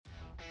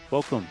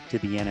Welcome to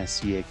the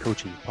NSCA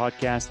Coaching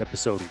Podcast,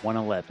 episode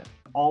 111.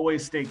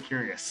 Always stay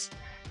curious.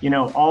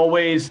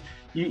 Always,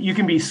 you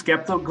can be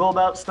skeptical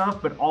about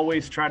stuff, but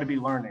always try to be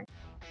learning.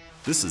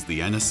 This is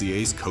the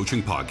NSCA's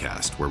Coaching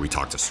Podcast, where we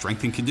talk to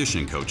strength and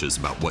conditioning coaches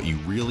about what you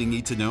really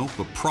need to know,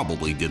 but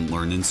probably didn't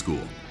learn in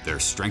school.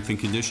 There's strength and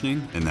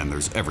conditioning, and then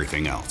there's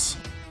everything else.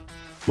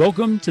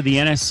 Welcome to the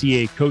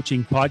NSCA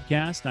Coaching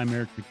Podcast. I'm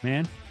Eric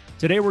McMahon.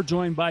 Today, we're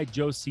joined by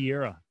Joe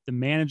Sierra, the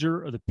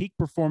manager of the Peak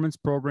Performance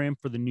Program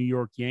for the New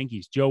York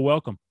Yankees. Joe,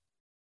 welcome.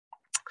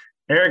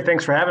 Eric,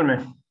 thanks for having me.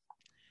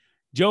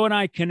 Joe and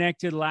I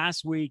connected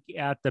last week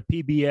at the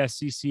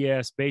PBS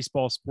CCS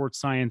Baseball Sports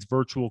Science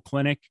Virtual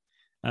Clinic.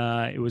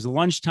 It was a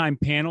lunchtime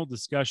panel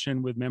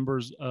discussion with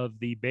members of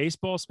the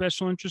Baseball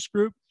Special Interest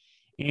Group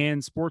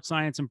and Sports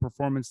Science and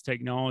Performance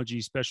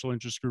Technology Special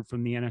Interest Group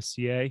from the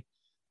NSCA.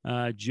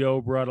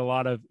 Joe brought a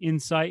lot of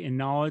insight and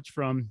knowledge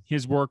from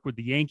his work with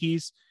the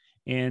Yankees,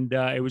 and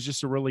it was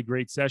just a really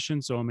great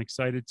session. So I'm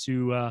excited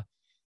to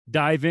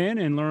dive in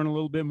and learn a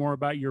little bit more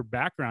about your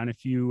background.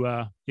 If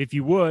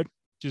you would,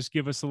 just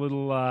give us a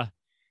little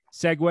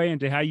segue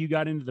into how you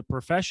got into the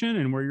profession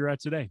and where you're at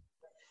today.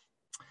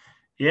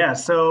 Yeah,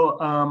 so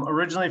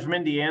originally from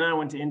Indiana, I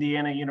went to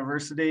Indiana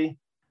University,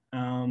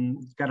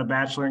 got a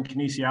bachelor in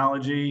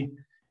kinesiology,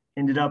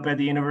 ended up at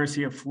the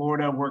University of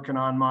Florida working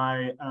on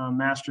my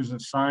Master's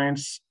of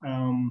Science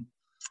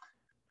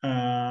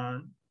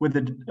with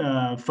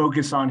a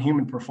focus on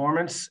human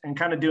performance. And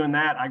kind of doing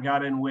that, I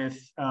got in with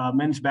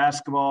men's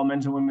basketball,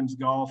 men's and women's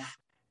golf,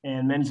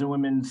 and men's and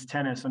women's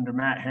tennis under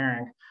Matt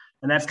Herring.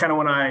 And that's kind of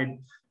when I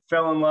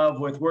fell in love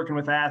with working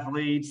with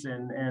athletes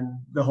and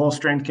the whole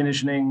strength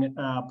conditioning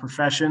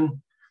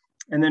profession.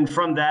 And then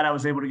from that, I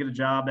was able to get a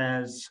job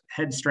as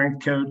head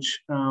strength coach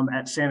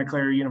at Santa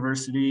Clara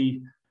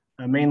University,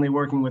 mainly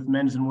working with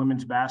men's and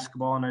women's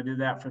basketball. And I did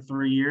that for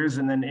 3 years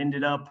and then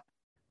ended up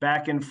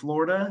back in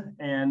Florida.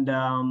 And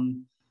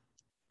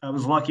I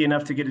was lucky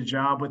enough to get a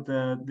job with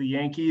the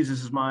Yankees.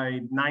 This is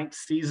my 9th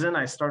season.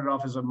 I started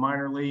off as a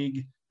minor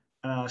league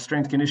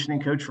strength conditioning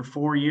coach for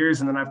 4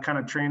 years. And then I've kind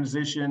of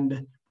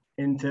transitioned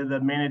into the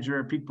manager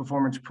of Peak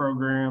Performance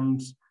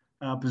Programs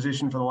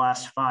position for the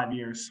last 5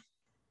 years.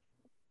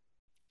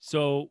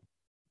 So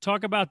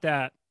talk about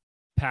that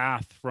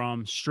path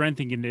from strength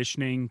and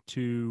conditioning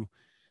to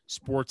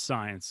sports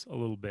science a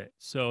little bit.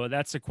 So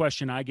that's a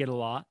question I get a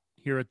lot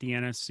here at the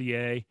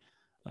NSCA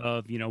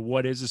of,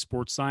 what is a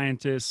sports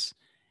scientist?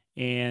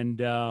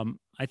 And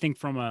I think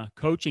from a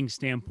coaching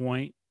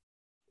standpoint,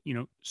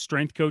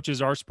 strength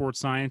coaches are sports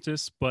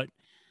scientists, but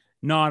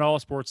not all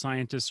sports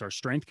scientists are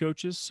strength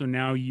coaches. So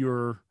now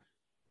you're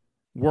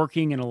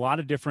working in a lot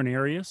of different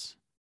areas.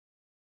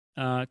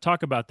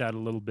 Talk about that a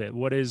little bit.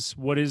 What is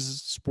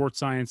sports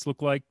science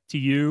look like to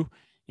you,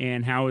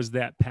 and how has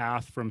that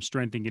path from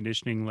strength and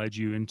conditioning led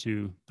you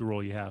into the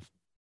role you have?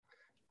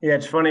 Yeah,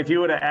 it's funny. If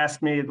you would have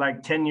asked me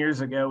like 10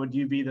 years ago, would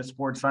you be the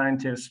sports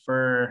scientist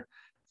for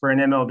an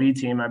MLB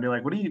team? I'd be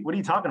like, what are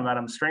you talking about?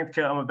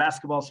 I'm a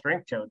basketball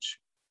strength coach.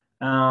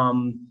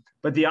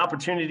 But the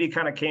opportunity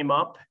kind of came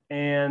up,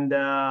 and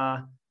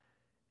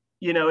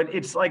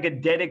it's like a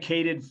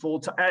dedicated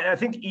full-time. I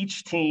think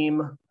each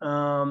team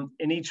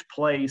in each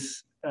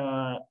place,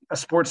 a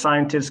sports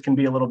scientist can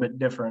be a little bit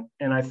different.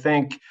 And I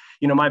think,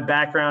 my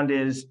background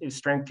is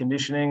strength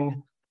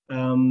conditioning.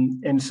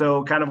 And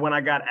so kind of when I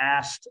got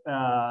asked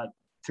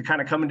to kind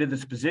of come into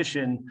this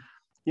position,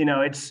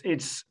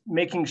 it's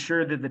making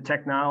sure that the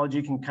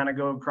technology can kind of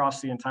go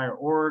across the entire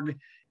org.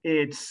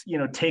 It's,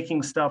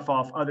 taking stuff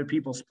off other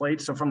people's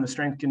plates. So from the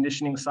strength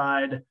conditioning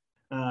side,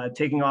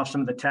 taking off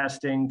some of the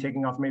testing,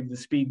 taking off maybe the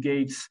speed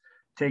gates,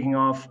 taking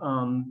off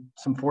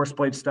some force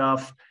plate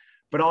stuff,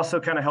 but also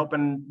kind of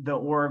helping the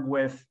org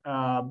with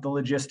the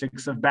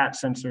logistics of bat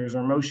sensors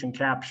or motion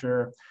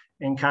capture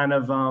and kind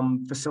of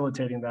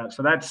facilitating that.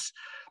 So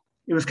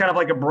it was kind of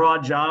like a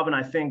broad job. And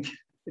I think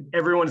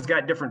everyone's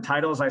got different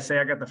titles. I say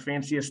I got the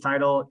fanciest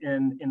title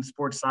in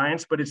sports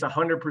science, but it's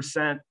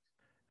 100%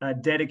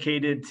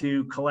 dedicated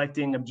to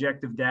collecting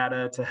objective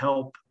data to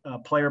help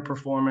player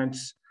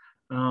performance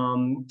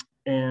and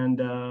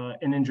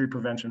injury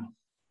prevention.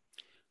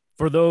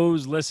 For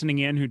those listening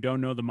in who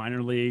don't know the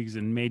minor leagues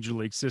and major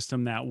league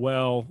system that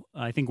well,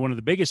 I think one of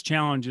the biggest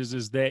challenges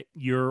is that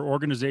your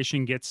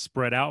organization gets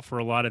spread out for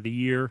a lot of the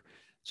year.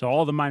 So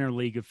all the minor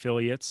league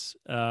affiliates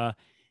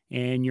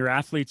and your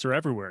athletes are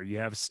everywhere. You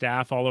have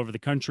staff all over the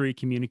country.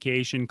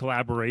 Communication,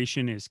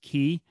 collaboration is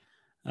key.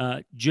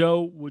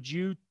 Joe, would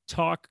you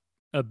talk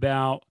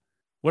about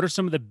what are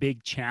some of the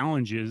big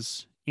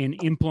challenges in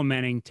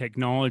implementing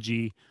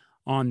technology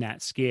on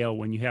that scale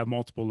when you have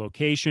multiple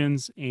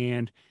locations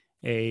and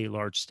a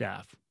large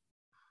staff?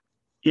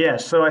 Yeah,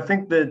 so I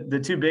think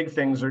the two big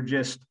things are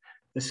just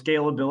the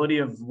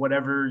scalability of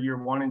whatever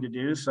you're wanting to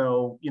do.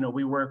 So,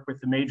 we work with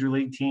the major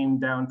league team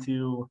down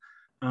to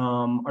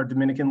our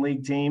Dominican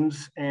League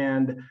teams,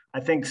 and I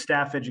think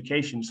staff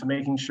education. So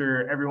making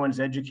sure everyone's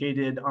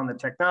educated on the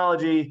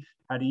technology,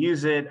 how to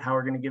use it, how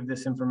we're going to give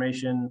this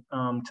information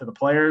to the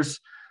players.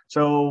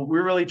 So we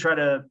really try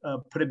to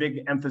put a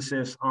big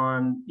emphasis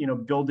on,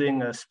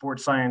 building a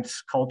sports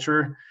science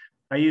culture.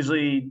 I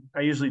usually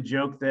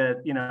joke that,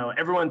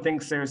 everyone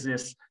thinks there's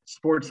this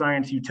sports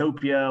science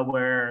utopia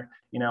where,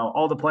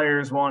 all the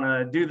players want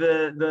to do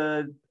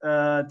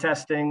the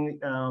testing.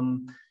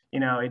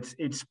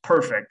 It's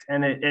perfect,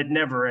 and it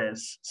never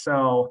is.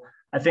 So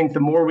I think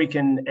the more we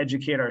can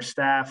educate our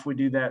staff, we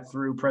do that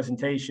through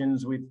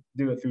presentations, we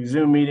do it through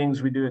Zoom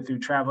meetings, we do it through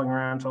traveling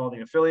around to all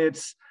the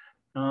affiliates,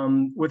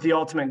 with the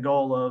ultimate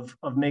goal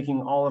of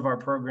making all of our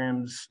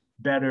programs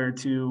better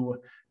to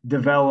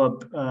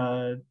develop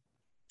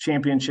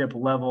championship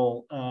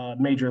level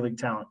major league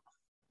talent.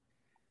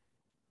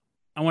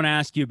 I want to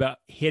ask you about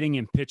hitting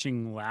and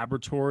pitching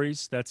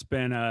laboratories. That's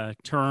been a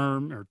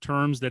term or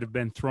terms that have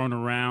been thrown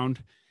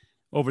around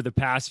over the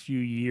past few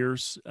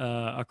years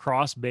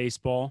across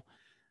baseball.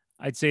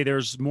 I'd say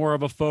there's more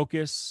of a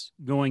focus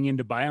going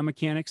into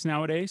biomechanics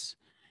nowadays.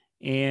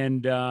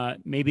 And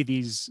maybe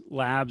these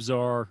labs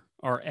are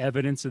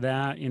evidence of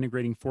that,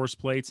 integrating force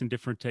plates and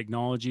different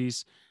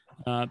technologies.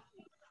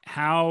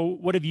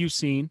 What have you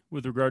seen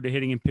with regard to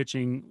hitting and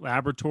pitching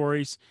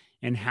laboratories,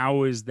 and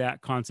how is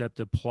that concept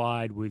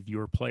applied with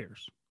your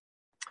players?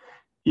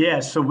 Yeah,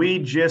 so we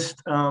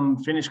just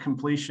finished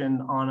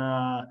completion on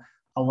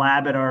a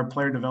lab at our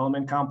player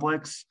development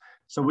complex.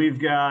 So we've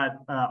got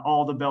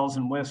all the bells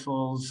and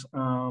whistles.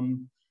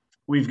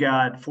 We've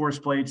got force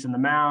plates in the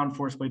mound,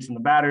 force plates in the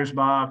batter's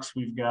box.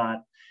 We've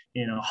got,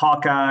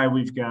 Hawkeye.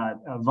 We've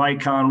got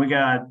Vicon. We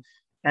got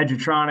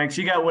Edgertronics.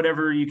 You got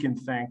whatever you can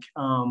think,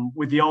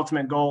 with the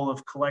ultimate goal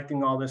of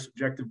collecting all this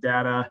objective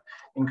data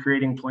and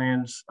creating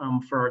plans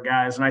for our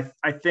guys. And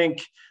I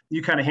think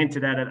you kind of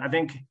hinted at it. I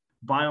think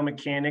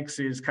biomechanics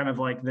is kind of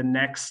like the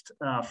next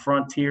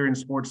frontier in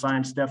sports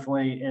science,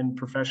 definitely in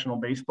professional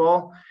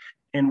baseball.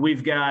 And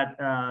we've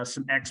got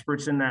some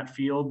experts in that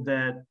field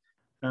that,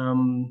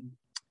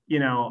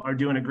 are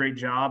doing a great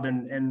job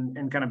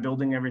and kind of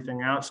building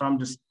everything out. So I'm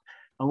just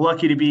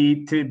lucky to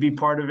be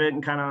part of it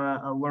and kind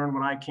of learn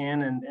what I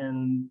can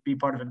and be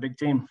part of a big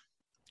team.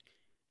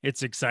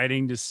 It's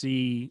exciting to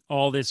see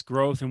all this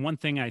growth. And one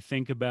thing I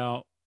think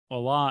about a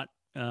lot,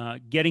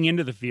 getting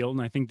into the field,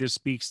 and I think this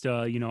speaks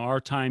to, our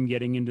time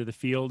getting into the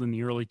field in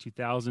the early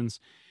 2000s,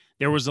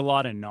 there was a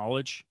lot of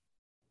knowledge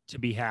to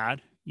be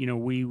had.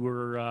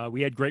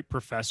 We had great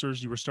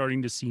professors. You were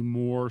starting to see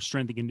more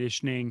strength and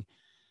conditioning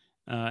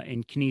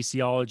and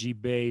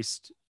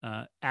kinesiology-based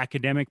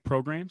academic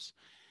programs,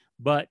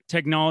 but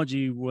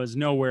technology was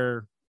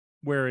nowhere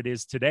where it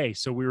is today.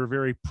 So we were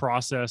very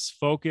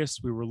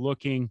process-focused. We were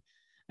looking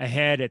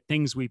ahead at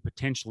things we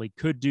potentially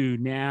could do.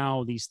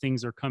 Now these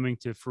things are coming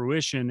to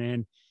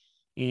fruition,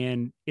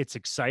 and it's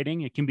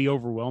exciting. It can be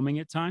overwhelming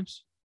at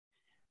times,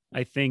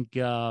 I think,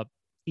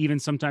 even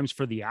sometimes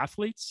for the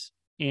athletes.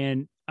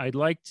 And I'd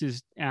like to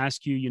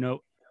ask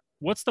you,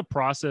 what's the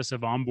process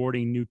of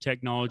onboarding new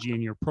technology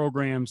in your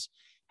programs?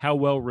 How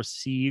well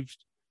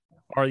received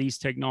are these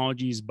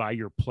technologies by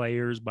your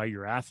players, by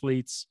your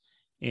athletes?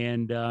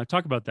 And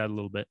talk about that a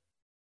little bit.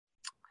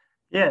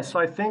 Yeah, so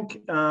I think,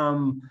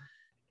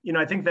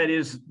 I think that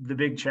is the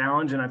big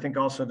challenge. And I think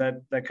also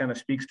that kind of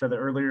speaks to the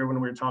earlier when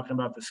we were talking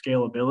about the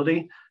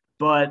scalability.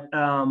 But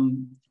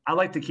I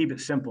like to keep it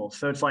simple.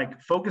 So it's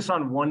like focus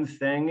on one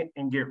thing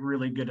and get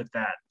really good at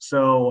that.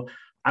 So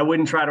I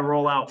wouldn't try to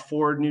roll out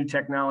 4 new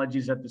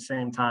technologies at the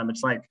same time.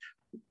 It's like,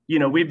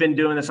 we've been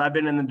doing this. I've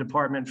been in the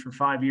department for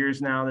 5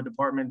 years now. The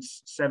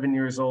department's 7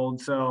 years old.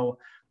 So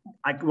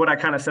what I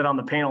kind of said on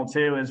the panel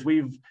too is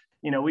we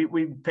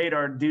paid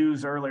our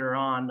dues earlier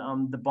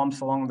on the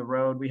bumps along the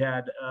road. We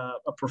had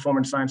a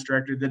performance science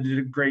director that did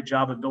a great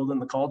job of building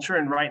the culture.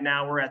 And right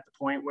now we're at the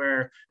point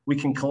where we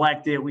can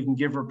collect it, we can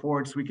give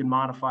reports, we can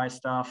modify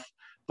stuff,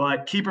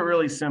 but keep it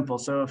really simple.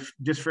 So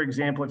for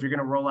example, if you're going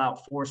to roll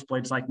out force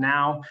plates, like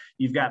now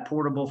you've got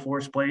portable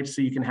force plates,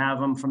 so you can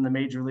have them from the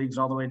major leagues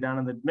all the way down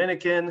in the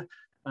Dominican.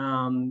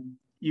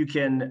 You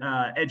can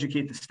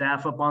educate the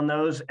staff up on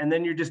those, and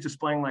then you're just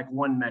displaying like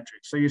one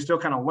metric. So you're still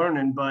kind of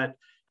learning, but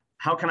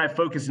how can I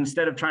focus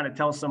instead of trying to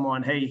tell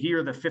someone, hey, here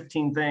are the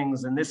 15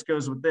 things and this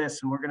goes with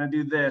this and we're going to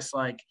do this,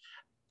 like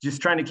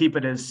just trying to keep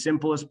it as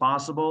simple as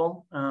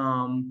possible,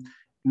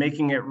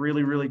 making it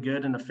really, really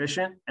good and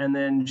efficient, and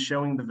then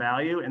showing the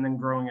value and then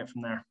growing it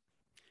from there.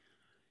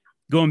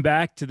 Going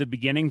back to the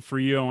beginning for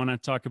you, I want to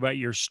talk about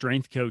your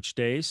strength coach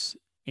days.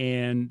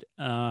 And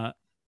I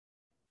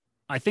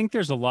think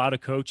there's a lot of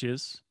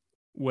coaches,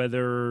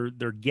 whether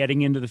they're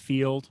getting into the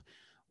field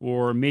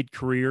or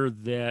mid-career,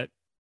 that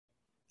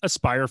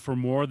aspire for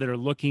more, that are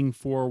looking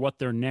for what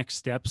their next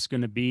step's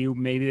going to be.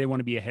 Maybe they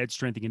want to be a head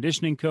strength and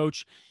conditioning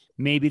coach.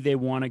 Maybe they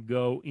want to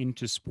go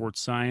into sports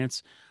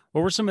science.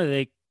 What were some of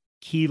the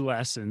key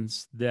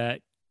lessons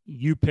that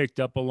you picked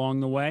up along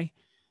the way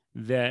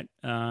that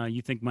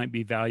you think might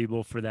be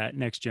valuable for that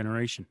next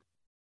generation?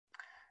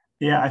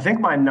 Yeah, I think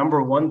my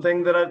number one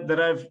thing that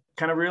I've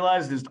kind of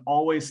realized is to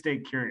always stay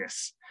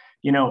curious.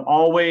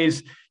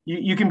 Always,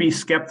 you can be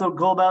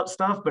skeptical about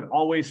stuff, but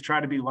always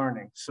try to be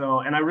learning. So,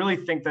 and I really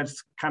think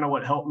that's kind of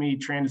what helped me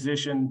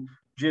transition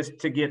just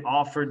to get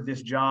offered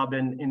this job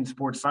in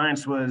sports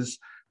science was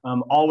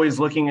always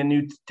looking at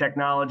new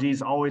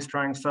technologies, always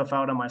trying stuff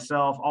out on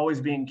myself, always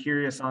being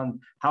curious on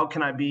how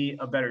can I be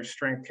a better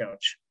strength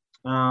coach.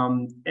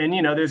 And,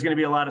 you know, there's going to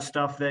be a lot of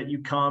stuff that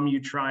you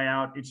try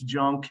out, it's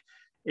junk.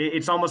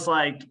 It's almost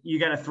like you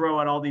got to throw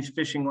out all these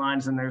fishing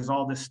lines and there's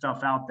all this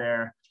stuff out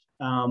there.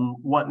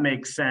 What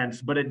makes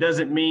sense, but it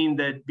doesn't mean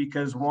that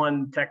because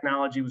one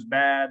technology was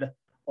bad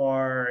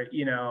or,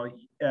 you know,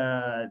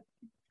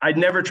 I'd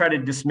never try to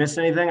dismiss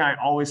anything. I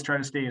always try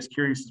to stay as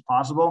curious as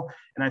possible.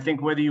 And I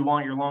think whether you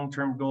want your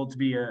long-term goal to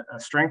be a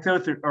strength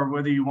coach or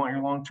whether you want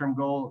your long-term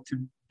goal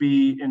to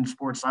be in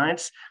sports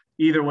science,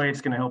 either way,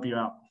 it's going to help you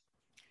out.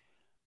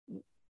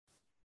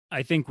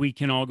 I think we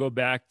can all go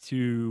back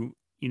to,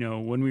 you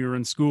know, when we were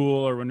in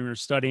school or when we were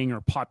studying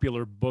or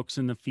popular books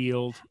in the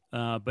field.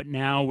 But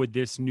now with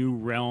this new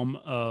realm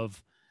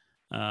of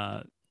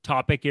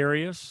topic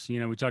areas, you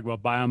know, we talk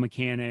about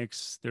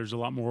biomechanics, there's a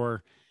lot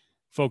more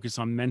focus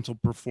on mental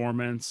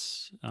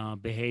performance,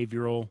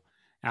 behavioral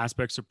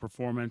aspects of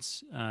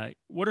performance.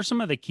 What are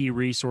some of the key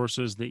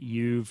resources that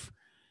you've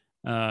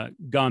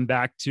gone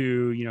back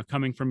to, you know,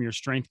 coming from your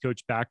strength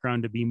coach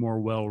background to be more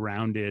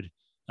well-rounded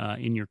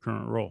in your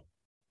current role?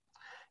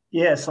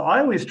 Yeah, so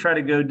I always try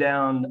to go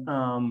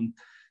down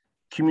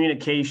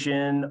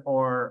communication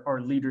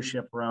or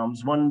leadership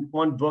realms.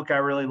 One book I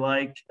really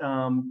like,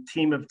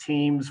 Team of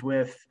Teams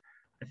with,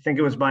 I think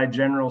it was by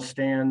General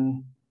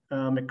Stan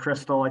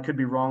McChrystal. I could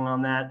be wrong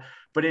on that,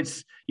 but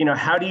it's, you know,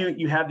 how do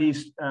you have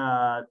these,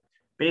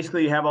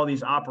 basically you have all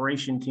these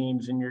operation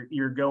teams and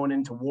you're going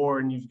into war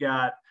and you've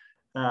got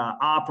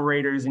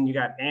operators and you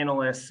got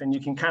analysts and you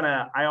can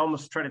I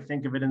almost try to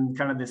think of it in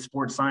kind of this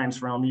sports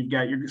science realm. You've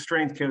got your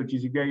strength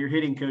coaches, you've got your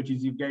hitting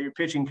coaches, you've got your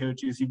pitching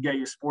coaches, you've got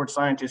your sports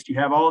scientists. You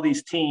have all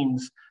these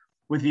teams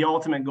with the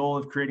ultimate goal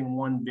of creating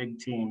one big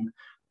team.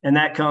 And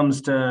that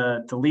comes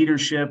to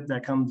leadership,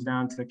 that comes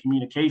down to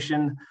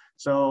communication.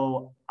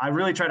 So I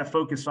really try to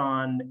focus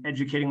on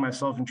educating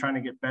myself and trying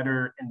to get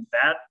better in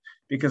that,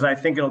 because I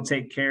think it'll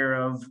take care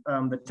of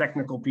the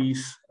technical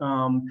piece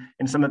and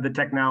some of the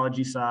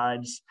technology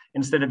sides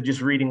instead of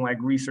just reading like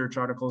research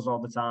articles all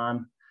the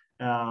time.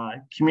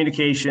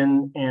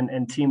 Communication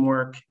and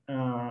teamwork,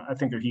 I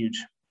think, are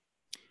huge.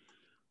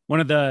 One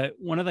of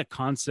the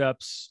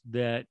concepts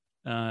that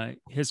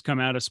has come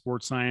out of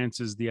sports science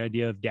is the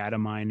idea of data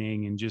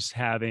mining and just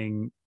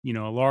having, you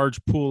know, a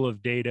large pool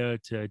of data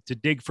to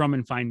dig from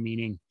and find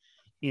meaning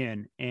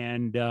in.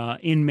 And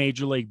in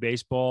Major League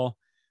Baseball,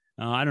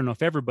 I don't know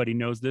if everybody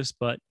knows this,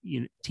 but,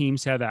 you know,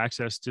 teams have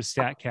access to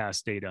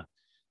StatCast data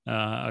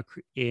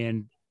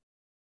and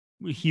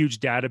a huge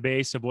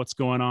database of what's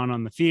going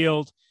on the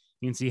field.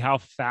 You can see how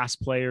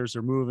fast players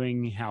are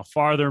moving, how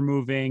far they're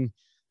moving,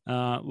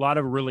 a lot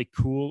of really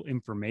cool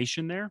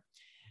information there.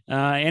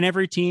 And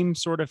every team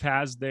sort of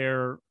has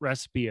their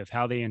recipe of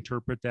how they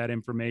interpret that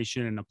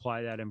information and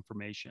apply that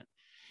information.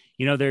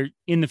 You know, they're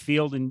in the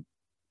field and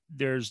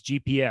there's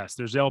GPS,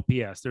 there's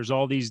LPS, there's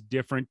all these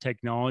different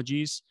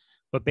technologies,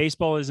 but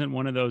baseball isn't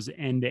one of those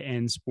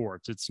end-to-end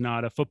sports. It's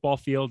not a football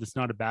field. It's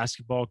not a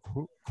basketball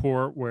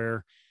court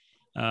where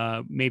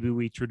maybe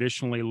we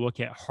traditionally look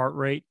at heart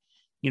rate.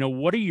 You know,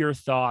 what are your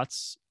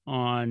thoughts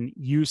on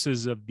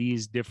uses of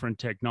these different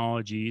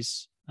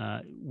technologies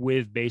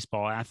with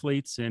baseball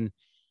athletes? And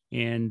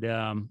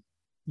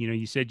you know,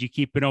 you said you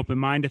keep an open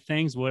mind to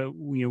things.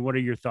 What are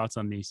your thoughts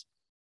on these?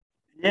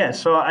 Yeah,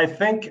 so I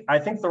think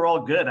they're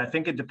all good. I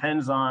think it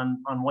depends on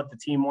what the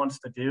team wants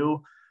to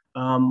do,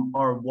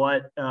 or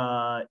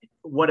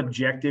what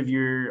objective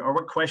or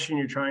what question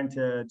you're trying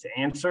to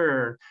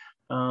answer,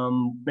 or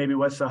maybe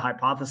what's the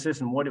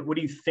hypothesis and what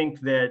do you think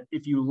that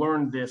if you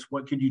learned this,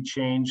 what could you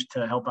change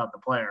to help out the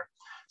player?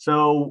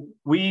 So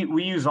we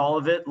use all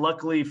of it.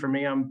 Luckily for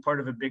me, I'm part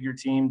of a bigger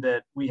team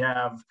that we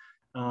have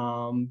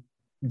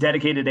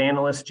dedicated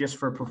analysts just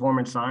for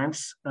performance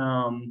science.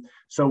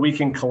 So we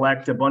can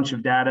collect a bunch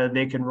of data,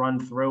 they can run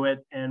through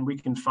it, and we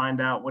can find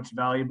out what's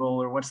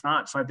valuable or what's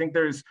not. So I think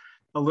there's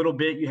a little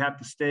bit, you have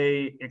to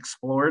stay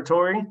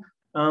exploratory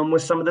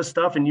with some of this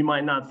stuff. And you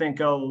might not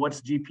think, oh, well,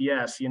 what's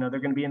GPS? You know, they're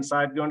going to be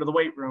inside going to the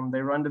weight room.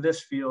 They run to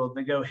this field,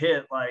 they go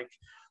hit, like,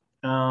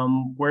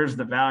 where's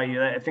the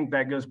value? I think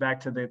that goes back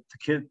to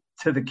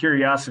the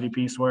curiosity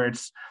piece where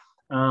it's,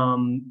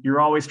 you're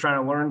always trying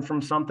to learn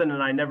from something,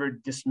 and I never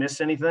dismiss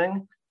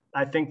anything.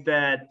 I think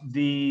that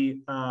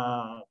the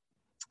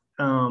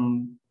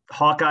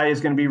Hawkeye is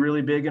going to be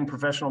really big in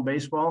professional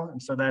baseball,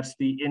 and so that's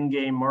the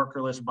in-game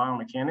markerless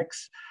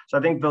biomechanics. So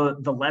I think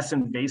the less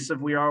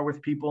invasive we are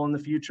with people in the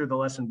future, the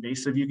less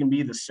invasive you can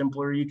be, the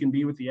simpler you can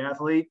be with the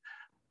athlete,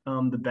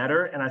 the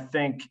better. And I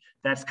think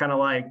that's kind of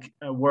like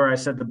where I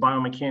said the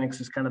biomechanics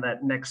is kind of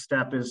that next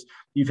step. Is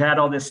you've had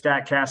all this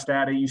StatCast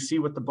data, you see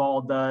what the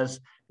ball does.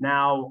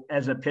 Now,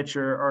 as a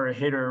pitcher or a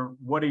hitter,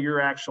 what are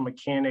your actual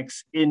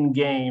mechanics in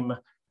game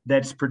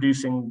that's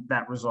producing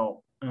that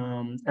result?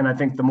 And I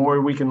think the more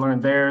we can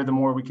learn there, the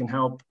more we can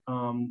help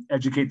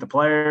educate the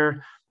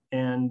player,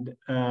 and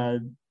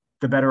the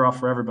better off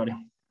for everybody.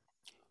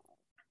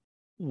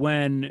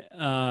 When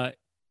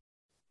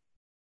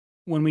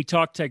when we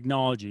talk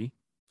technology,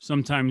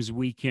 sometimes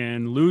we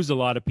can lose a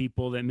lot of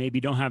people that maybe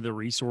don't have the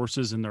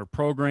resources in their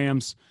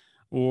programs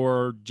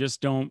or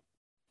just don't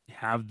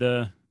have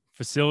the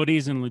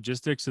facilities and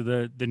logistics of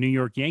the New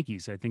York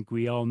Yankees. I think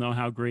we all know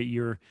how great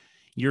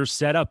your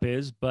setup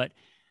is, but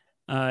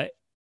I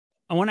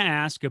want to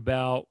ask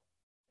about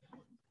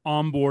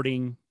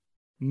onboarding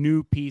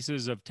new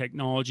pieces of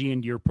technology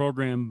into your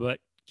program, but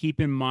keep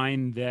in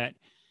mind that,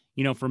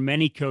 for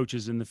many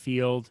coaches in the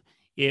field,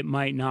 it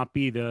might not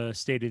be the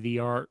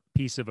state-of-the-art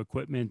piece of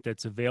equipment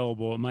that's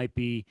available. It might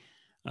be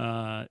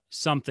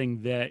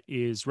something that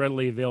is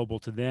readily available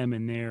to them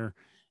in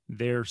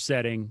their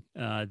setting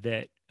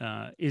that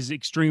is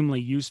extremely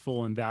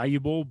useful and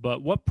valuable.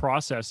 But what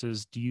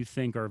processes do you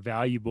think are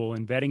valuable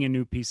in vetting a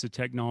new piece of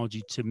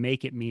technology to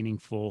make it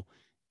meaningful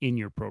in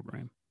your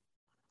program?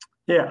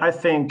 Yeah, I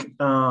think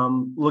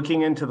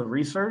looking into the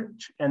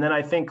research, and then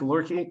I think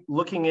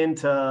looking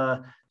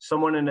into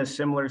someone in a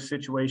similar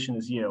situation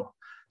as you.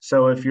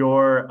 So if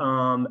you're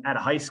at a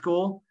high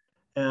school,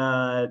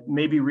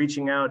 maybe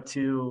reaching out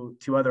to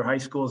other high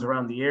schools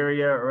around the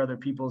area or other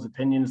people's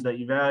opinions that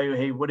you value.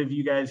 Hey, what have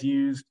you guys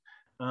used?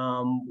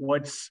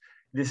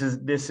 This is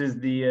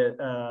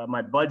the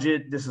my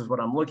budget. This is what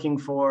I'm looking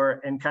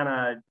for, and kind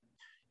of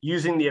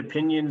using the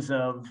opinions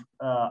of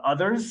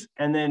others,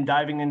 and then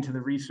diving into the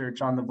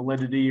research on the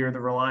validity or the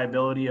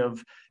reliability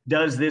of,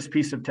 does this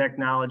piece of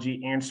technology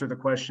answer the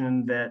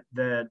question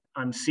that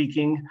I'm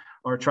seeking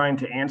or trying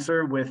to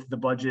answer with the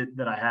budget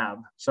that I have?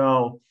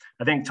 So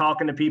I think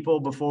talking to people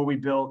before we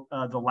built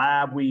the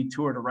lab, we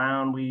toured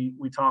around, we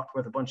talked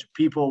with a bunch of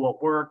people,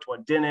 what worked,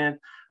 what didn't,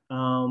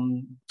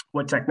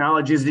 what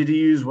technologies did you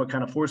use, what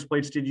kind of force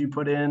plates did you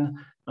put in?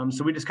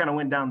 So we just kind of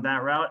went down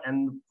that route,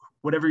 and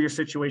whatever your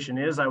situation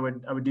is, I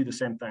would do the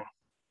same thing.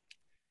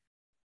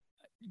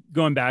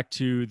 Going back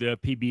to the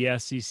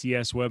PBS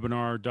CCS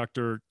webinar,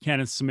 Dr.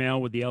 Kenneth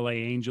Smale with the LA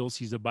Angels,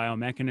 he's a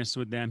biomechanist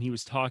with them. He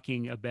was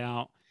talking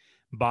about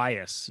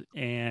bias,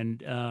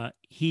 and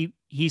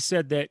he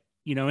said that,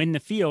 in the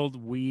field,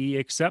 we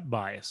accept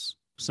bias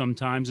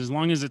sometimes, as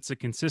long as it's a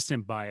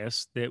consistent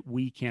bias that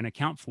we can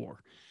account for.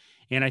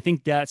 And I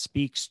think that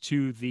speaks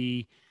to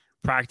the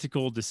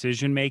practical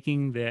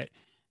decision-making that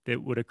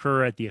would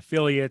occur at the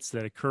affiliates,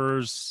 that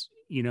occurs,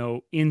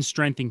 in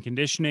strength and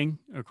conditioning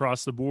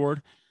across the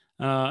board.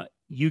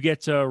 You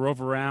get to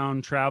rove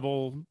around,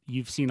 travel.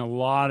 You've seen a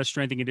lot of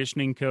strength and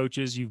conditioning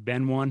coaches. You've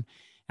been one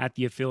at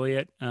the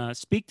affiliate.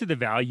 Speak to the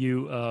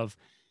value of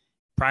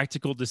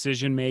practical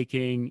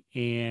decision-making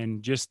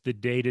and just the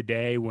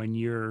day-to-day when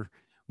you're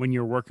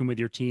working with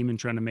your team and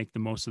trying to make the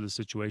most of the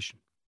situation.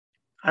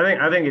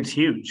 I think it's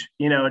huge.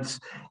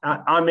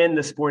 I'm in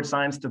the sports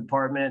science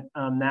department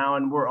now,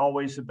 and we're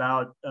always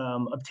about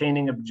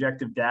obtaining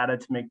objective data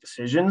to make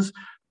decisions.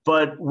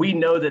 But we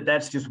know that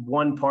that's just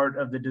one part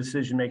of the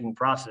decision-making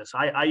process.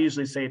 I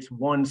usually say it's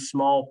one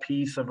small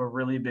piece of a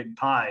really big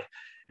pie.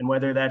 And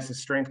whether that's a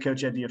strength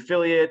coach at the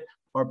affiliate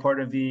or part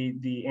of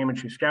the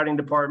amateur scouting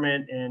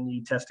department, and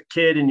you test a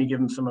kid and you give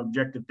them some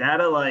objective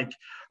data, like,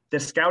 the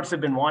scouts have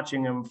been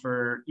watching them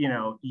for,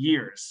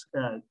 years.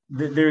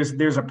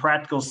 There's a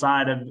practical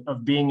side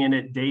of being in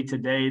it day to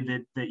day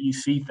that you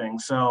see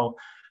things. So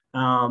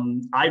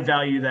I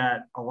value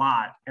that a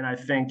lot. And I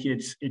think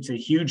it's a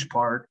huge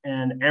part,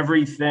 and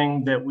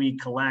everything that we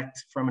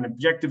collect from an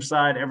objective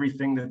side,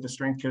 everything that the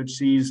strength coach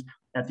sees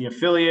at the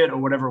affiliate or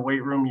whatever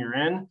weight room you're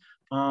in,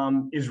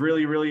 is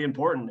really, really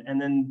important.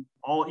 And then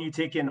you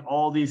take in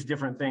all these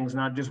different things,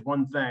 not just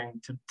one thing,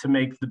 to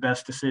make the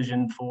best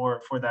decision for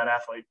that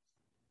athlete.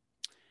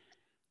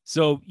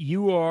 So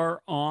you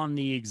are on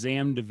the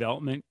exam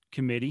development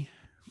committee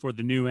for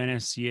the new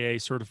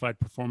NSCA Certified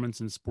Performance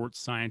and Sports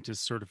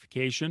Scientist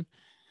certification,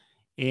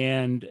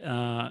 and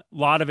a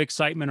lot of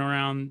excitement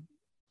around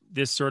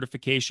this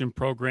certification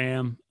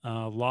program.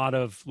 A lot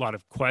of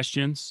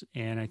questions,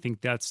 and I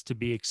think that's to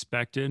be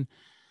expected.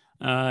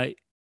 I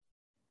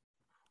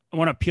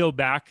want to peel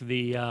back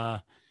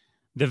the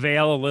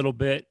veil a little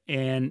bit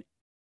and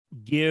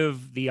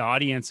give the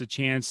audience a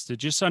chance to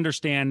just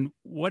understand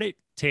what it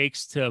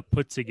takes to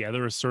put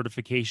together a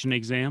certification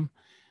exam.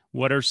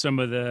 What are some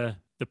of the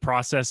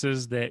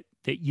processes that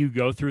you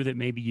go through that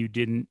maybe you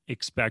didn't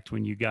expect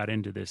when you got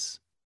into this?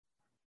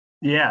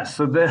 Yeah.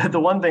 So the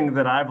one thing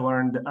that I've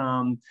learned,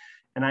 and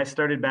I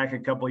started back a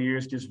couple of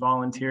years just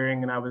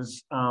volunteering, and I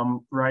was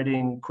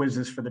writing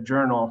quizzes for the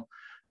Journal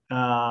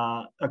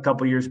a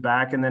couple of years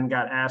back, and then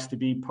got asked to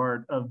be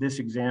part of this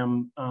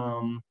exam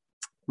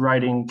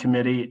writing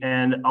committee.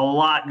 And a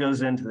lot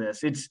goes into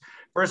this.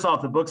 First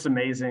off, the book's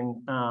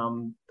amazing.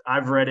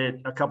 I've read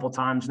it a couple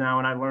times now,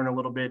 and I learn a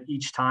little bit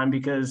each time,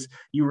 because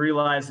you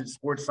realize that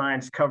sports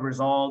science covers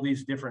all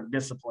these different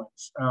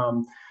disciplines.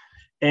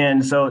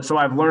 And so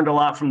I've learned a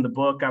lot from the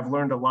book. I've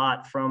learned a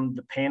lot from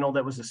the panel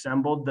that was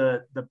assembled.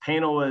 The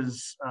panel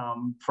was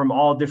from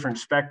all different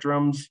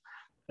spectrums,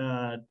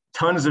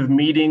 tons of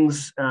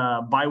meetings,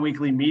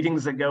 biweekly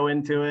meetings that go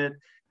into it.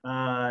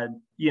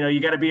 You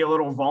got to be a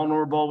little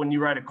vulnerable when you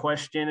write a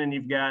question and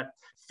you've got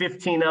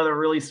 15 other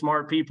really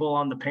smart people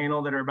on the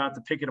panel that are about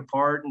to pick it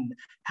apart and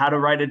how to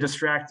write a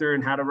distractor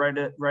and how to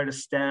write a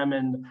stem.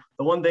 And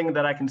the one thing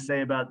that I can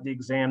say about the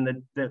exam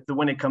that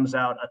when it comes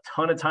out, a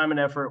ton of time and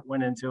effort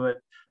went into it,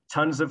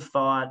 tons of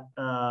thought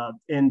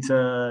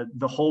into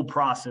the whole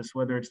process,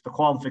 whether it's the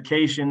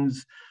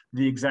qualifications,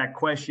 the exact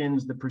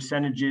questions, the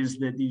percentages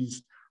that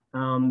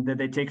that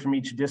they take from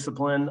each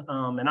discipline.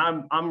 And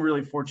I'm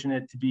really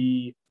fortunate to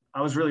be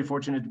I was really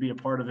fortunate to be a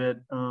part of it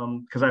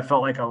because I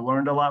felt like I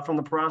learned a lot from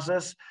the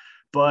process.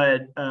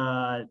 But,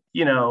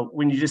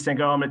 when you just think,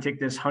 oh, I'm going to take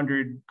this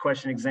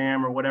 100-question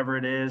exam or whatever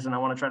it is, and I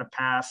want to try to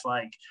pass,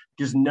 like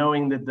just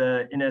knowing that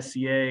the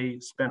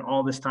NSCA spent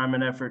all this time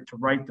and effort to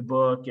write the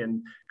book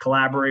and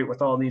collaborate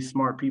with all these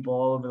smart people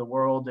all over the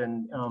world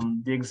and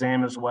the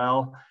exam as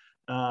well.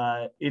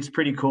 It's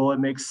pretty cool. It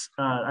makes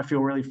I feel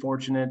really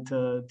fortunate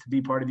to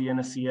be part of the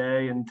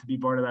NSCA and to be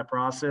part of that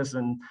process.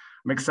 And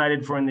I'm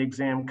excited for when the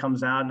exam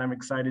comes out, and I'm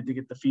excited to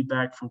get the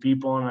feedback from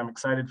people, and I'm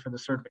excited for the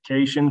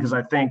certification because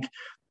I think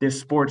this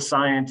sports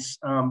science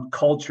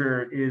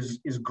culture is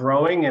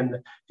growing, and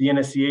the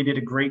NSCA did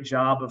a great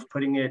job of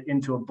putting it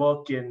into a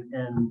book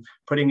and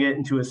putting it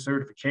into a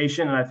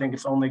certification. And I think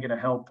it's only going to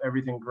help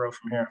everything grow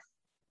from here.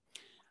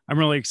 I'm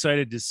really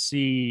excited to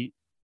see.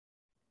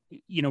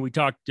 We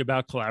talked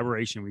about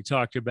collaboration. We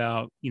talked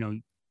about,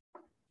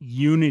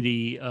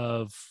 unity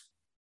of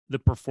the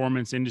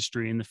performance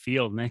industry in the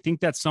field. And I think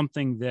that's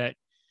something that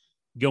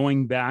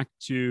going back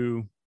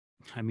to,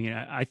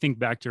 I think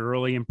back to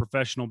early in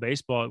professional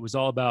baseball, it was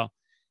all about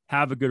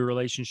have a good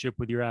relationship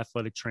with your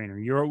athletic trainer.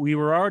 We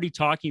were already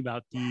talking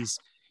about these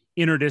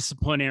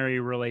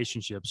interdisciplinary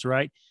relationships,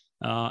 right?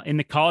 In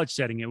the college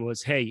setting, it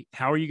was, hey,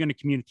 how are you going to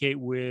communicate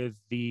with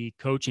the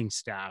coaching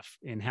staff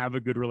and have a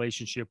good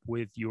relationship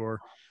with your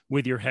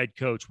head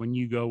coach when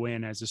you go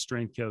in as a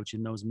strength coach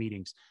in those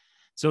meetings?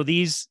 So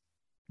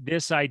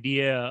this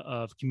idea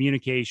of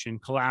communication,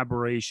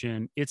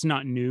 collaboration, it's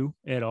not new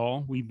at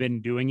all. We've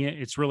been doing it.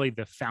 It's really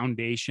the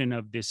foundation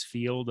of this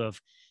field of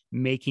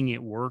making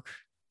it work,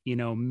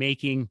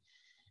 making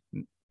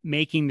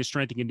the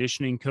strength and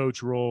conditioning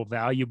coach role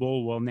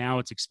valuable. Well, now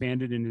it's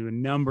expanded into a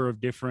number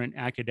of different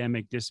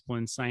academic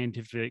disciplines,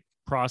 scientific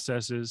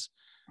processes.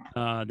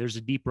 There's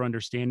a deeper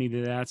understanding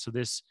to that. So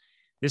this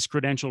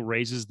credential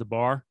raises the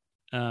bar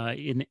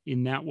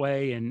in that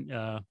way.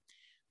 And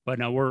but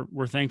no,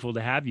 we're thankful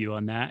to have you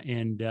on that.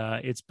 And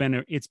it's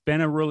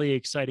been a really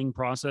exciting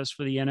process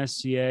for the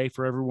NSCA,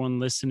 for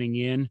everyone listening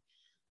in.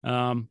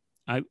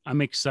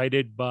 I'm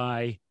excited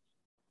by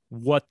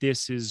what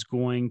this is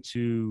going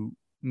to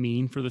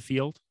mean for the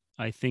field.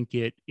 I think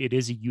it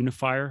is a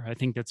unifier. I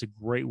think that's a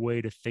great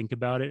way to think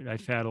about it.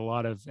 I've had a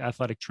lot of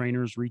athletic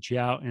trainers reach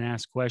out and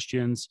ask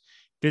questions,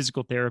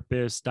 physical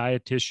therapists,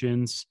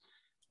 dietitians,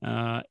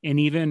 and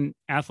even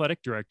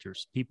athletic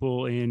directors,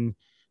 people in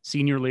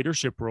senior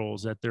leadership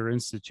roles at their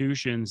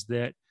institutions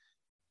that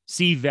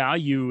see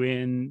value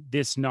in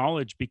this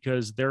knowledge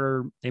because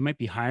they might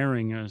be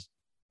hiring a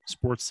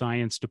sports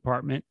science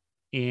department,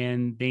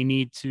 and they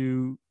need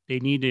to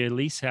at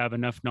least have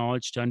enough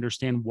knowledge to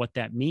understand what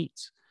that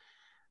means.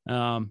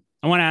 I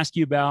want to ask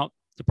you about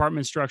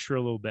department structure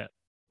a little bit.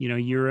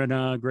 You're in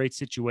a great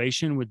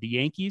situation with the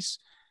Yankees,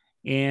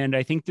 and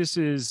I think this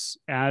is,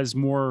 as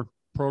more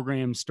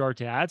programs start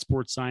to add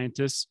sports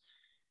scientists,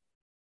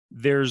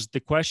 there's the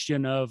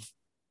question of,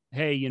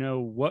 hey,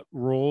 what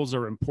roles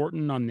are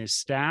important on this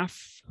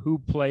staff? Who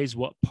plays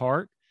what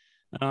part?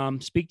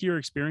 Speak to your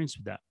experience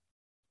with that.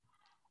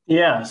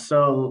 Yeah.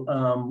 So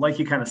like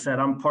you kind of said,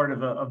 I'm part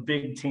of a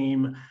big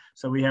team.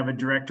 So we have a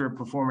director of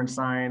performance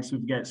science.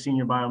 We've got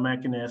senior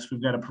biomechanists.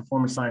 We've got a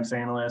performance science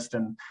analyst,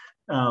 and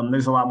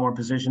there's a lot more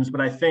positions.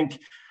 But I think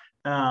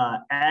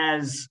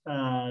as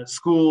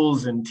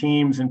schools and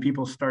teams and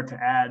people start to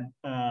add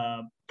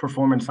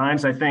performance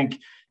science, I think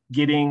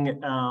getting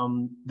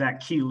that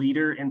key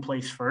leader in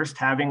place first,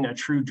 having a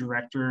true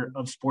director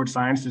of sports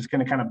science is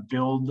going to kind of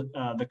build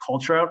the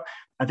culture out.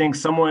 I think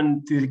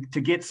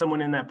to get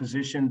someone in that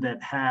position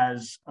that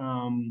has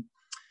kind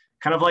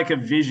of like a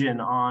vision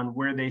on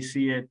where they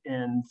see it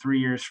in 3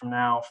 years from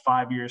now,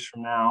 5 years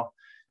from now.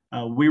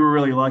 We were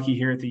really lucky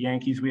here at the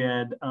Yankees. We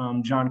had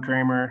John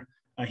Kramer.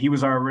 He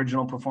was our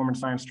original performance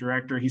science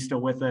director. He's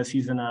still with us.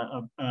 He's in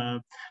a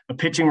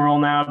pitching role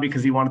now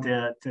because he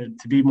wanted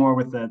to be more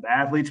with the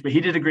athletes, but he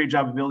did a great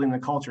job of building the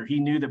culture. He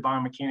knew that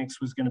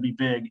biomechanics was going to be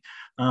big.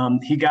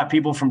 He got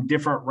people from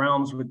different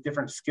realms with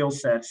different skill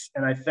sets.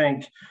 And I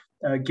think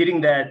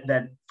getting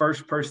that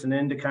first person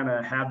in to kind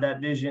of have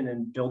that vision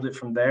and build it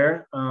from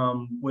there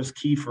was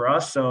key for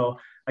us. So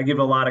I give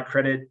a lot of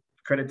credit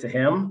to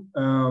him.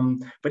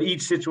 But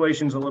each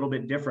situation is a little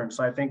bit different.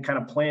 So I think kind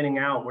of planning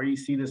out where you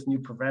see this new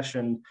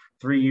profession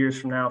 3 years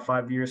from now,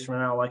 5 years from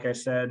now, like I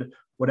said,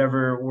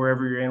 wherever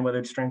you're in, whether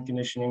it's strength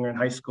conditioning or in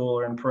high school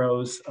or in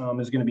pros,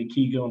 is going to be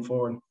key going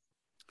forward.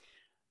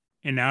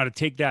 And now to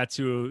take that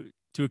to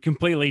a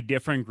completely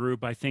different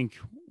group, I think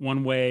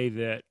one way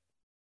that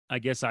I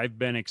guess I've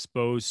been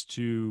exposed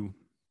to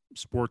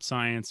sports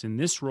science in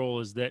this role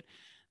is that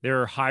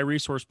There are high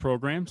resource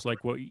programs like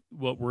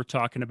what we're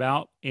talking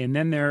about. And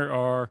then there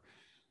are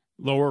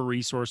lower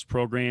resource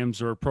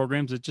programs or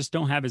programs that just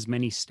don't have as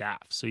many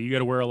staff. So you got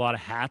to wear a lot of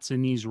hats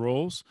in these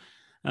roles.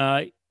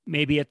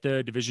 Maybe at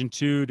the Division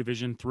II,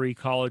 Division III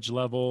college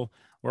level,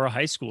 or a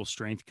high school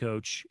strength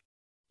coach.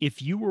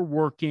 If you were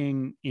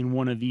working in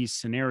one of these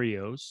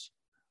scenarios,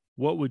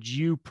 what would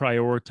you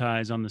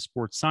prioritize on the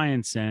sports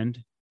science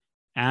end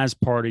as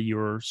part of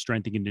your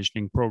strength and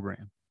conditioning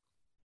program?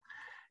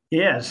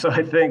 Yeah, so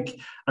I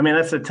mean,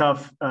 that's a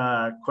tough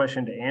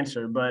question to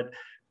answer, but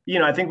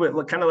I think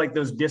with kind of like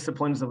those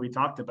disciplines that we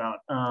talked about,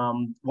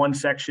 one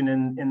section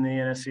in the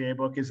NSCA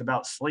book is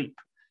about sleep.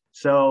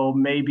 So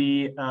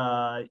maybe,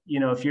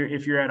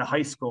 if you're at a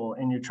high school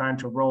and you're trying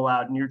to roll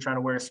out and you're trying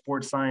to wear a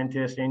sports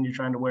scientist and you're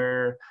trying to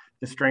wear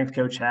the strength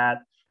coach hat,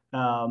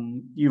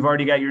 you've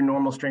already got your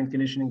normal strength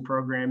conditioning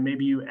program.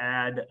 Maybe you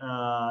add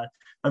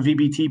a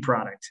VBT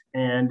product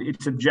and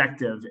it's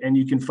objective and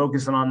you can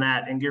focus on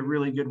that and get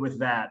really good with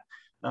that.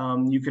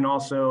 You can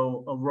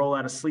also roll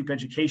out a sleep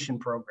education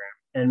program.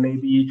 And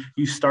maybe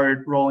you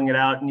start rolling it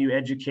out and you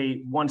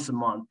educate once a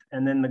month.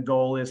 And then the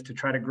goal is to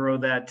try to grow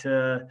that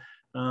to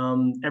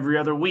every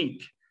other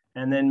week.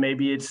 And then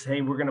maybe it's, hey,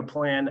 I'm going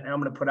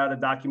to put out a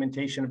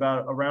documentation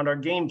around our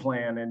game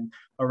plan and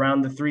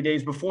around the 3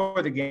 days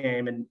before the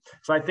game. And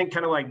so I think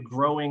kind of like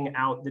growing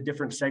out the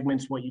different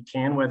segments, what you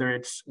can, whether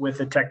it's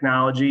with a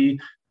technology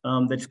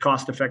that's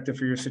cost effective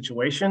for your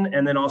situation.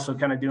 And then also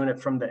kind of doing it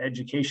from the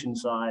education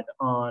side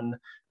on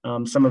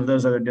some of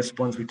those other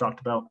disciplines we talked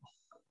about.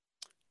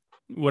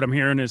 What I'm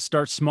hearing is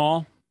start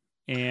small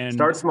and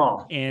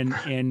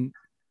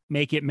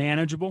make it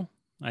manageable.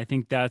 I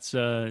think that's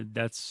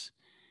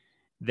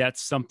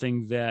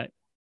something that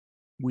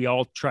we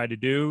all try to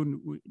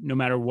do no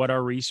matter what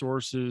our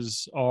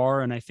resources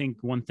are. And I think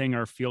one thing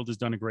our field has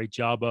done a great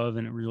job of,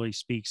 and it really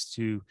speaks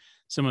to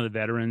some of the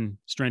veteran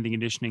strength and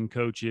conditioning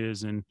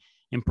coaches and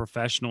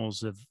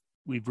professionals,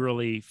 we've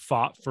really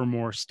fought for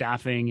more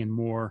staffing and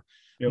more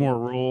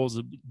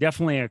roles,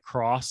 definitely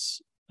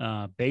across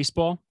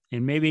baseball.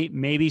 And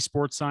maybe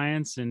sports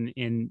science and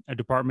in a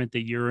department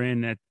that you're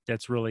in,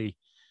 that's really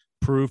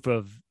proof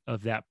of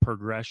that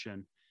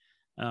progression.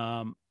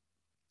 Want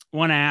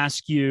to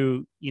ask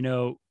you,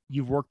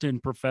 you've worked in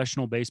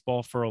professional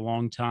baseball for a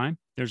long time.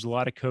 There's a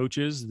lot of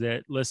coaches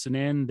that listen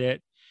in that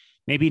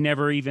maybe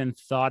never even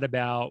thought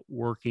about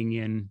working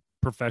in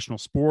professional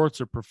sports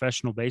or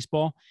professional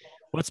baseball.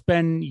 What's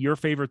been your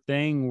favorite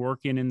thing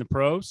working in the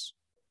pros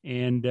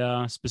and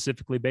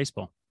specifically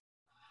baseball?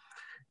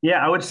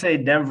 Yeah, I would say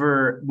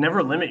never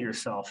limit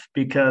yourself,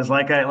 because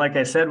like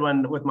I said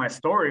with my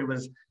story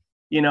was,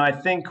 I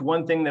think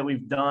one thing that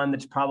we've done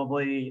that's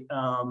probably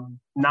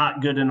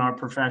not good in our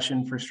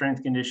profession for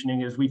strength conditioning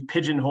is we've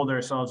pigeonholed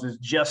ourselves as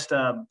just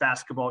a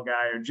basketball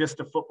guy or just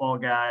a football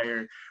guy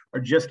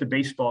or just a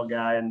baseball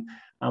guy. And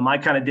I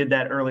kind of did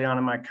that early on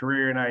in my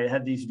career, and I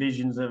had these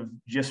visions of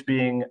just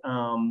being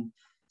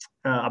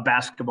a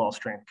basketball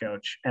strength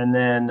coach, and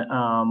then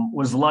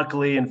was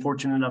luckily and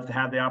fortunate enough to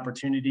have the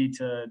opportunity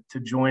to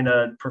join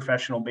a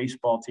professional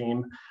baseball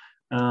team,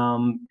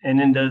 and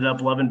ended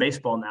up loving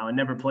baseball now. I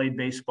never played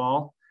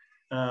baseball.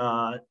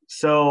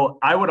 So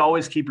I would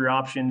always keep your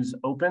options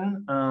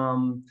open.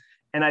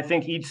 And I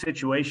think each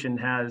situation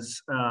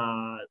has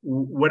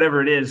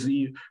whatever it is,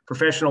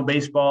 professional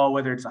baseball,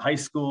 whether it's a high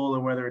school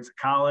or whether it's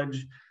a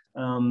college.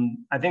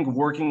 I think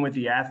working with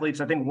the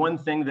athletes, I think one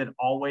thing that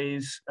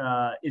always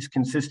is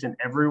consistent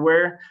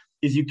everywhere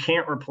is you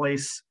can't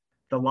replace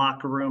the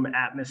locker room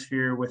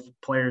atmosphere with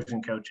players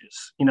and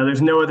coaches.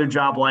 There's no other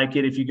job like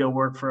it. If you go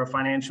work for a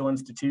financial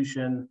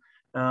institution,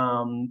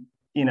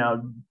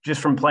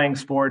 just from playing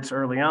sports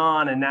early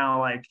on. And now,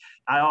 like,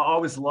 I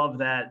always love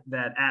that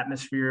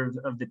atmosphere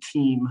of the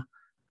team.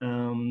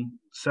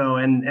 So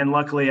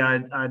luckily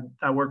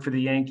I work for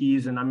the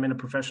Yankees and I'm in a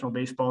professional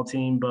baseball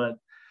team, but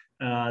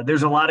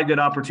there's a lot of good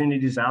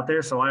opportunities out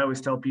there. So I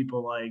always tell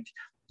people, like,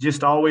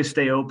 just always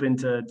stay open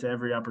to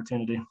every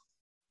opportunity.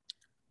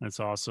 That's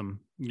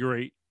awesome.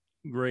 Great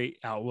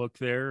outlook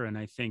there. And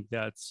I think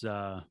that's,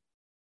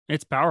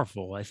 it's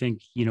powerful. I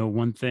think,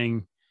 one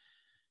thing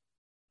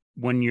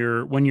when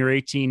you're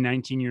 18,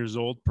 19 years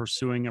old,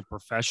 pursuing a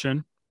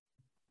profession,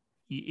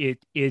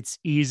 it's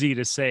easy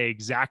to say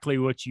exactly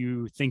what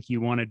you think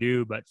you want to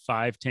do, but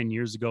 5-10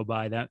 years ago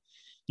by that,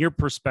 your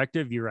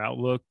perspective, your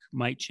outlook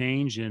might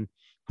change, and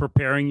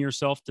preparing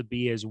yourself to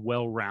be as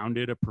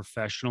well-rounded a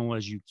professional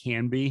as you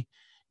can be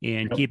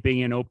and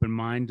keeping an open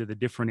mind to the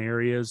different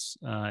areas,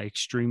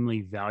 extremely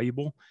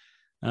valuable.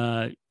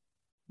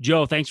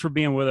 Joe, thanks for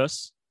being with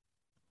us.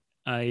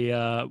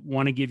 I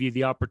want to give you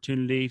the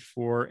opportunity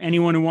for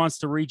anyone who wants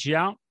to reach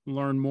out,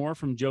 learn more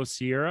from Joe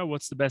Sierra.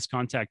 What's the best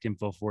contact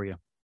info for you?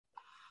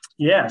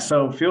 Yeah,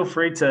 so feel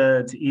free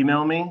to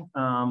email me.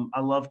 I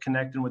love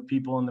connecting with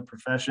people in the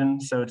profession.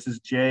 So it's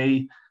just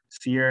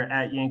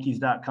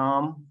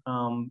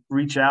jsierra@yankees.com.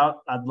 Reach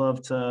out. I'd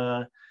love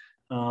to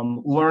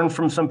learn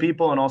from some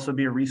people and also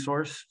be a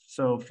resource.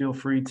 So feel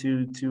free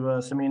to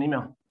send me an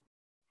email.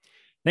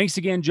 Thanks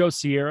again, Joe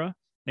Sierra.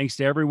 Thanks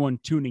to everyone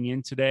tuning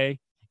in today.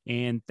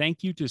 And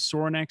thank you to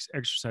Sorinex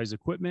Exercise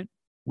Equipment.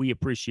 We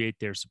appreciate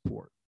their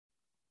support.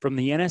 From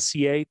the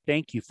NSCA,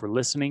 thank you for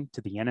listening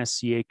to the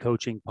NSCA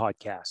Coaching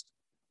Podcast.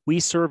 We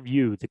serve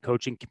you, the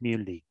coaching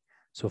community,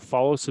 so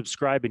follow,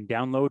 subscribe, and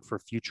download for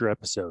future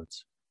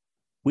episodes.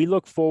 We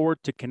look forward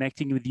to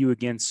connecting with you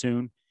again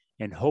soon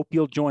and hope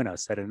you'll join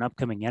us at an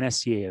upcoming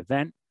NSCA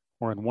event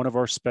or in one of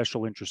our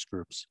special interest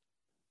groups.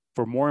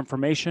 For more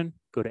information,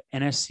 go to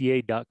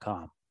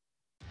nsca.com.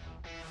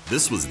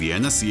 This was the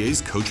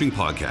NSCA's Coaching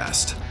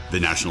Podcast. The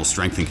National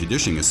Strength and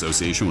Conditioning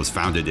Association was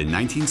founded in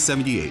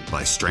 1978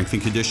 by strength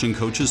and conditioning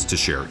coaches to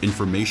share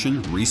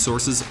information,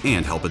 resources,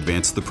 and help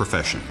advance the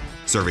profession.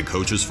 Serving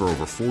coaches for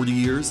over 40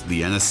 years,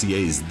 the NSCA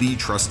is the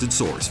trusted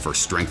source for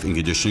strength and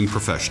conditioning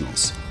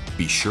professionals.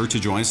 Be sure to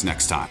join us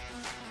next time.